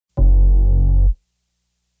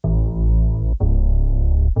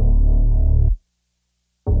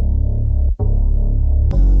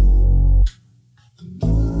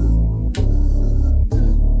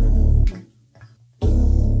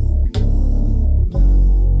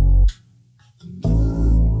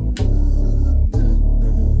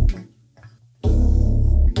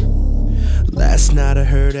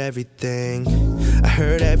heard everything. I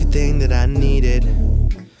heard everything that I needed.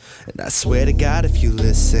 And I swear to God, if you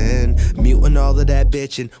listen, muting all of that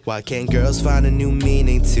bitching. Why can't girls find a new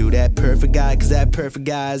meaning to that perfect guy? Cause that perfect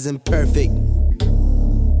guy isn't perfect.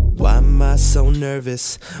 Why am I so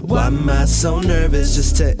nervous? Why am I so nervous?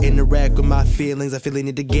 Just to interact with my feelings. I feel I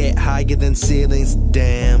need to get higher than ceilings.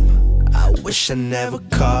 Damn, I wish I never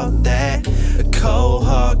caught that. A cold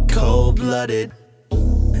heart, cold-blooded.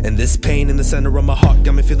 And this pain in the center of my heart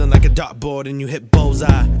got me feeling like a dartboard and you hit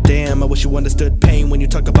bullseye. Damn, I wish you understood pain when you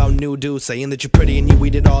talk about new dudes, saying that you're pretty and you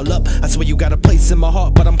eat it all up. I swear you got a place in my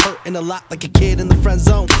heart, but I'm hurting a lot like a kid in the friend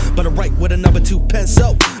zone. But I write with a number 2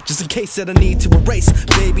 pencil, just in case that I need to erase.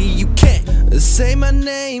 Baby, you can't say my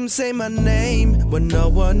name when no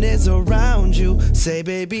one is around you. Say,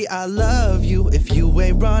 baby, I love you if you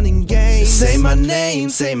ain't running games. Say my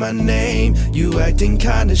name, you acting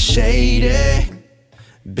kinda shady.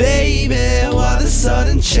 Baby, why the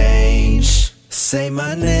sudden change? Say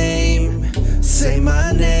my name, say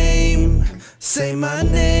my name, say my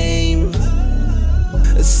name.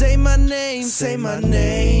 Say my name, say my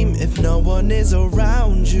name if no one is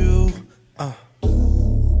around you.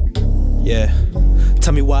 Yeah.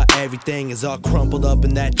 Tell me why everything is all crumpled up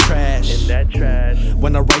in that trash.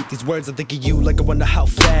 When I write these words, I think of you like I wonder how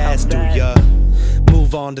fast do ya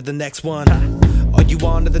move on to the next one? Are you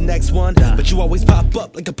on to the next one? But you always pop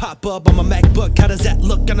up like a pop-up on my MacBook. How does that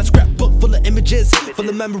look on a scrapbook full of images, full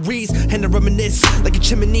of memories, and I reminisce like a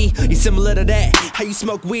chimney? You similar to that, how you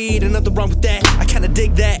smoke weed and nothing wrong with that. I kinda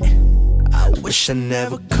dig that. I wish I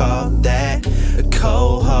never caught that. A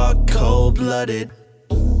cold heart, cold-blooded.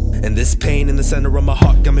 And this pain in the center of my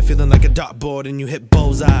heart got me feeling like a dartboard and you hit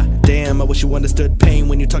bullseye. Damn, I wish you understood pain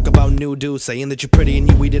when you talk about new dudes, saying that you're pretty and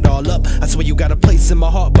you eat it all up. I swear you got a place in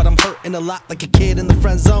my heart, but I'm hurting a lot like a kid in the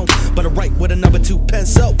friend zone. But I write with a number 2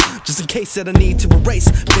 pencil, just in case that I need to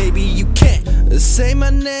erase. Baby, you can't say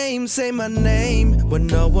my name when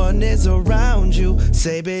no one is around you.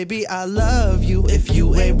 Say, baby, I love you if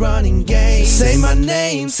you ain't running games. Say my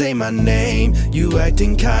name, you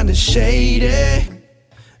acting kinda shady.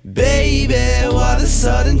 Baby, why the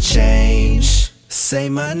sudden change? Say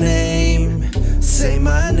my name, say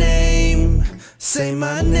my name, say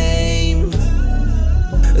my name.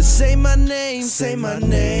 Say my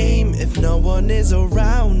name if no one is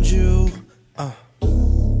around you.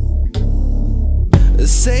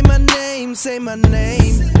 Say my name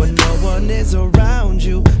when no one is around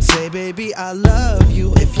you. Say, baby, I love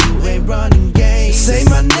you if you ain't running games. Say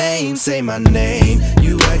my name,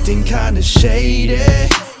 you acting kinda shady.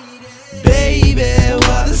 Baby,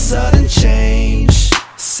 why the sudden change?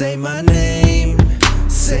 Say my name,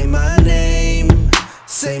 say my name,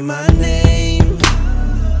 say my name.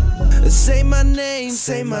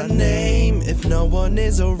 Say my name if no one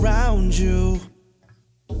is around you.